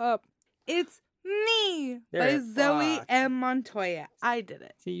bottom up. It's Me! There, by Zoe fuck. M. Montoya. I did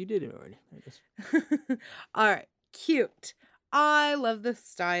it. See, you did it already. There it is. All right, cute. I love the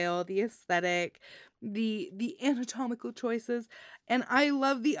style, the aesthetic, the anatomical choices, and I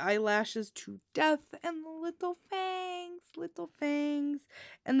love the eyelashes to death and the little fangs,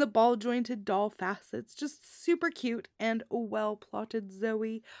 and the ball-jointed doll facets. Just super cute and well-plotted,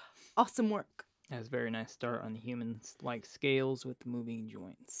 Zoe. Awesome work. That was a very nice start on the human-like scales with the moving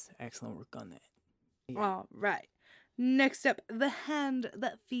joints. Excellent work on that. Yeah. All right. Next up, The Hand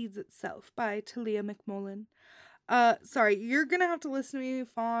That Feeds Itself by Talia McMullen. Sorry, you're gonna have to listen to me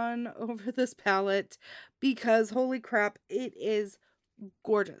fawn over this palette because holy crap, it is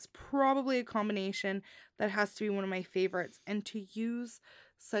gorgeous. Probably a combination that has to be one of my favorites. And to use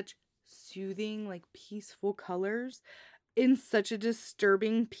such soothing, like peaceful colors in such a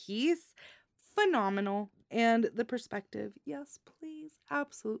disturbing piece, phenomenal. And the perspective, yes, please,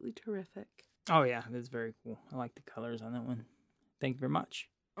 absolutely terrific. Oh yeah, that's very cool. I like the colors on that one. Thank you very much.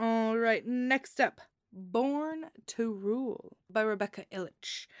 All right, next up, Born to Rule by Rebecca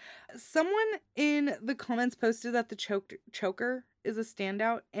Illich. Someone in the comments posted that the choker is a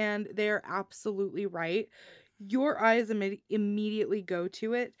standout, and they're absolutely right. Your eyes immediately go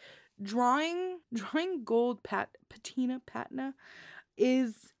to it. Drawing gold patina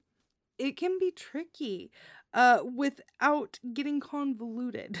it can be tricky without getting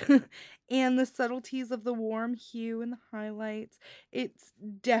convoluted. And the subtleties of the warm hue and the highlights, it's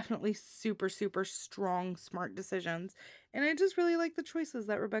definitely super, super strong, smart decisions. And I just really like the choices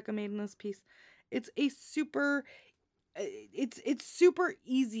that Rebecca made in this piece. It's super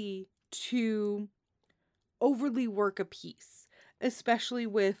easy to overly work a piece, especially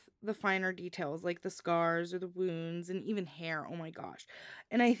with the finer details like the scars or the wounds and even hair. Oh my gosh.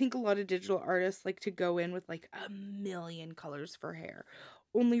 And I think a lot of digital artists like to go in with like a million colors for hair,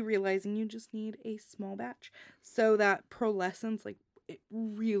 only realizing you just need a small batch. So that pearlescence, like, it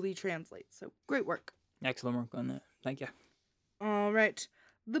really translates. So great work. Excellent work on that. Thank you. All right.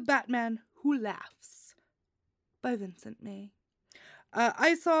 The Batman Who Laughs by Vincent May.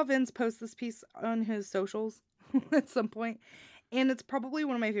 I saw Vince post this piece on his socials at some point, and it's probably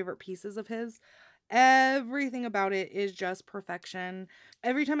one of my favorite pieces of his. Everything about it is just perfection.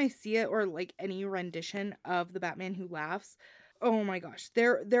 Every time I see it, or like any rendition of the Batman Who Laughs, oh my gosh,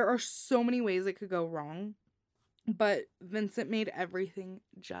 there are so many ways it could go wrong, but Vincent made everything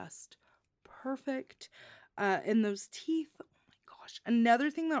just perfect. And those teeth, oh my gosh. Another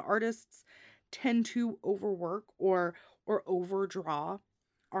thing that artists tend to overwork or overdraw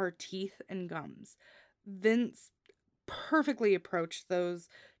are teeth and gums. Vince perfectly approached those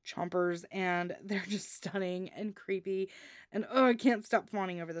chompers, and they're just stunning and creepy. And oh, I can't stop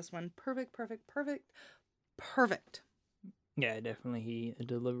fawning over this one. Perfect. Yeah, definitely he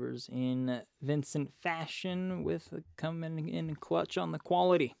delivers in Vincent fashion with coming in clutch on the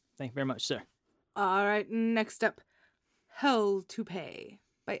quality. Thank you very much, sir. All right, next up, Hell to Pay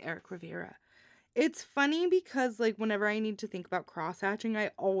by Eric Rivera. It's funny because, like, whenever I need to think about cross-hatching,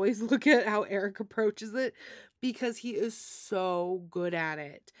 I always look at how Eric approaches it because he is so good at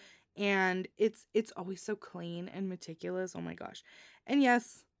it. And it's always so clean and meticulous. Oh my gosh. And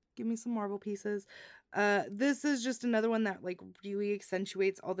yes, give me some marble pieces. This is just another one that, like, really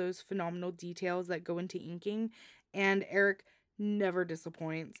accentuates all those phenomenal details that go into inking. And Eric never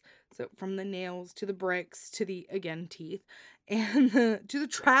disappoints. So from the nails to the bricks to the, again, teeth, and to the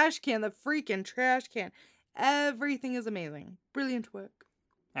trash can, the freaking trash can, everything is amazing. Brilliant work.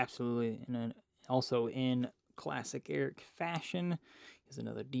 Absolutely. And also in classic Eric fashion is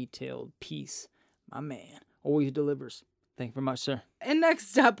another detailed piece. My man always delivers. Thank you very much, sir. And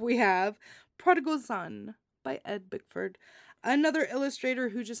next up we have Prodigal Son by Ed Bickford, another illustrator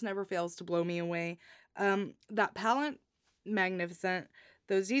who just never fails to blow me away. That palette, magnificent.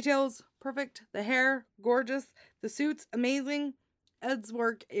 Those details, perfect. The hair, gorgeous. The suits, amazing. Ed's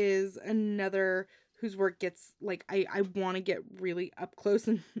work is another whose work gets, like, I want to get really up close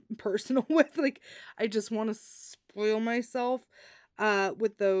and personal with. Like, I just want to spoil myself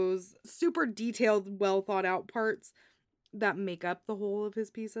with those super detailed, well thought out parts that make up the whole of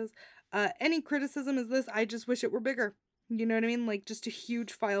his pieces. Any criticism is this: I just wish it were bigger. You know what I mean? Like, just a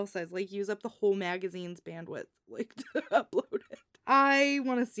huge file size. Like, use up the whole magazine's bandwidth, like, to upload it. I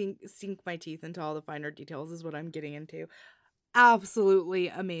want to sink my teeth into all the finer details is what I'm getting into. Absolutely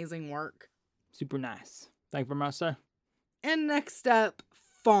amazing work. Super nice. Thank you very much, sir. And next up,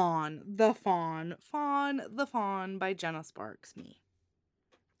 Fawn the Fawn by Jenna Sparks. Me.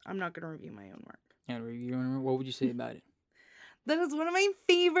 I'm not going to review my own work. What would you say about it? That is one of my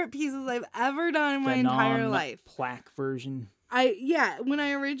favorite pieces I've ever done in my entire life. Plaque version. When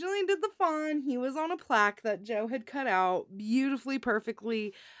I originally did the fawn, he was on a plaque that Joe had cut out beautifully,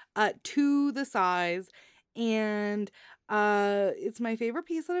 perfectly, to the size. And it's my favorite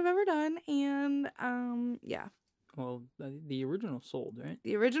piece that I've ever done. And yeah. Well, the original sold, right?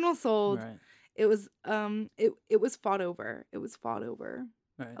 The original sold. Right. It was it was fought over. It was fought over.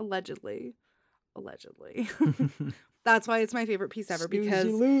 Right. Allegedly. That's why it's my favorite piece ever, because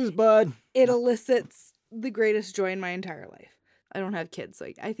you lose, bud. It elicits the greatest joy in my entire life. I don't have kids, so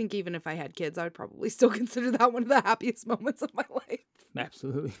I think even if I had kids, I would probably still consider that one of the happiest moments of my life.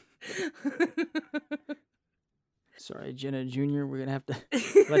 Absolutely. Sorry, Jenna Jr., we're going to have to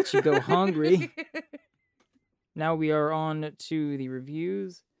let you go hungry. Now we are on to the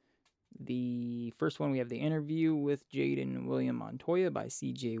reviews. The first one, we have the interview with Jaden William Montoya by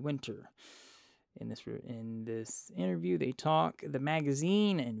C.J. Winter. In this interview, they talk the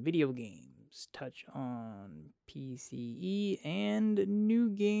magazine and video games, touch on PCE and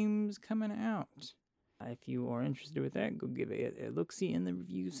new games coming out. If you are interested with that, go give it a look-see in the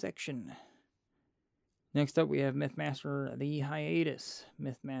review section. Next up, we have Mythmaster The Hiatus.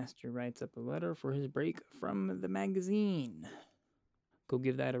 Mythmaster writes up a letter for his break from the magazine. Go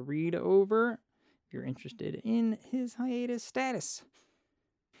give that a read over if you're interested in his hiatus status.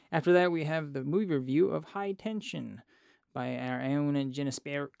 After that, we have the movie review of High Tension by our own Jenna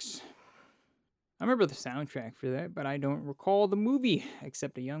Sparks. I remember the soundtrack for that, but I don't recall the movie,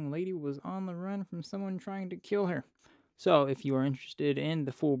 except a young lady was on the run from someone trying to kill her. So, if you are interested in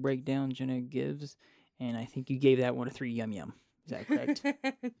the full breakdown Jenna gives, and I think you gave that one a 3 yum yum. Is that correct?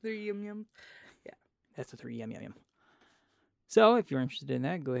 3 yum yum. Yeah. That's a 3 yum yum yum. So, if you're interested in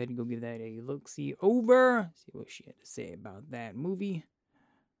that, go ahead and go give that a look-see over. See what she had to say about that movie.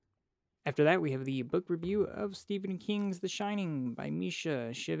 After that, we have the book review of Stephen King's The Shining by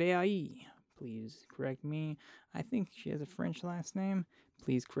Misha Chevalier. Please correct me. I think she has a French last name.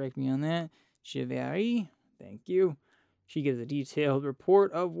 Please correct me on that. Chevalier. Thank you. She gives a detailed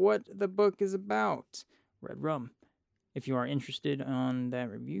report of what the book is about. Red Rum. If you are interested on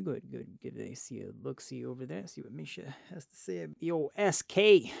that review, go ahead give it a look-see over there. See what Misha has to say. The old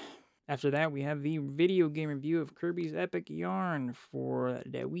SK. After that, we have the video game review of Kirby's Epic Yarn for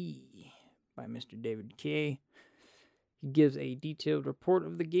the Wii by Mr. David K. He gives a detailed report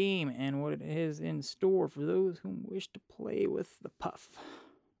of the game and what it is in store for those who wish to play with the Puff.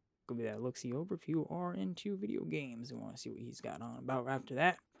 Go give that a look-see over if you are into video games and want to see what he's got on about after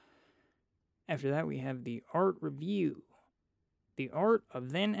that. After that, we have the art review. The Art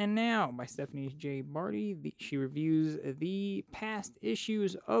of Then and Now by Stephanie J. Barty. She reviews the past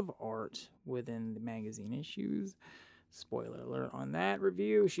issues of art within the magazine issues. Spoiler alert on that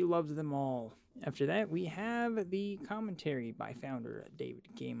review. She loves them all. After that, we have the commentary by founder David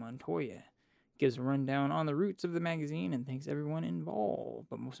K. Montoya. Gives a rundown on the roots of the magazine and thanks everyone involved.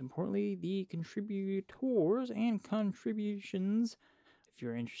 But most importantly, the contributors and contributions. If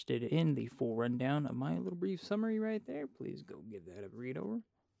you're interested in the full rundown of my little brief summary right there, please go give that a read over.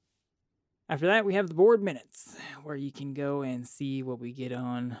 After that, we have the board minutes, where you can go and see what we get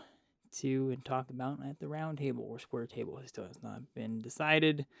on to and talk about at the round table or square table. It still has not been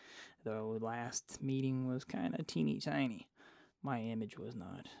decided, though last meeting was kind of teeny tiny. My image was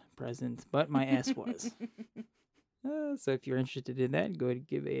not present, but my S was. So if you're interested in that, go ahead and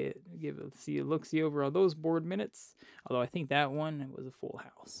give a look-see over on those board minutes. Although I think that one was a full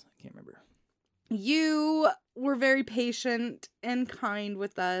house. I can't remember. You were very patient and kind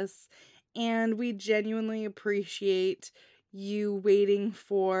with us, and we genuinely appreciate you waiting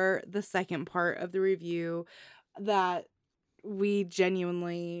for the second part of the review that we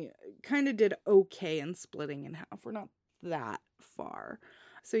genuinely kind of did okay in splitting in half. We're not that far.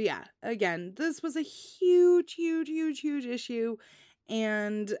 So yeah, again, this was a huge issue,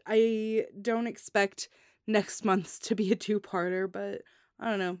 and I don't expect next month's to be a 2-parter, but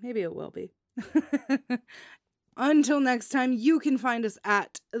I don't know, maybe it will be. Until next time, you can find us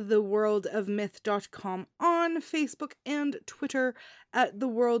at theworldofmyth.com on Facebook and Twitter at The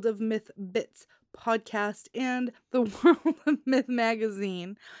World of Myth Bits Podcast and The World of Myth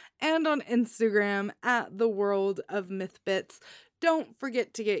Magazine, and on Instagram at The World of Myth Bits. Don't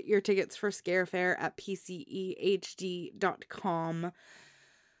forget to get your tickets for Scare Fair at PCEHD.com.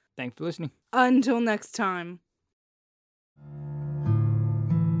 Thanks for listening. Until next time.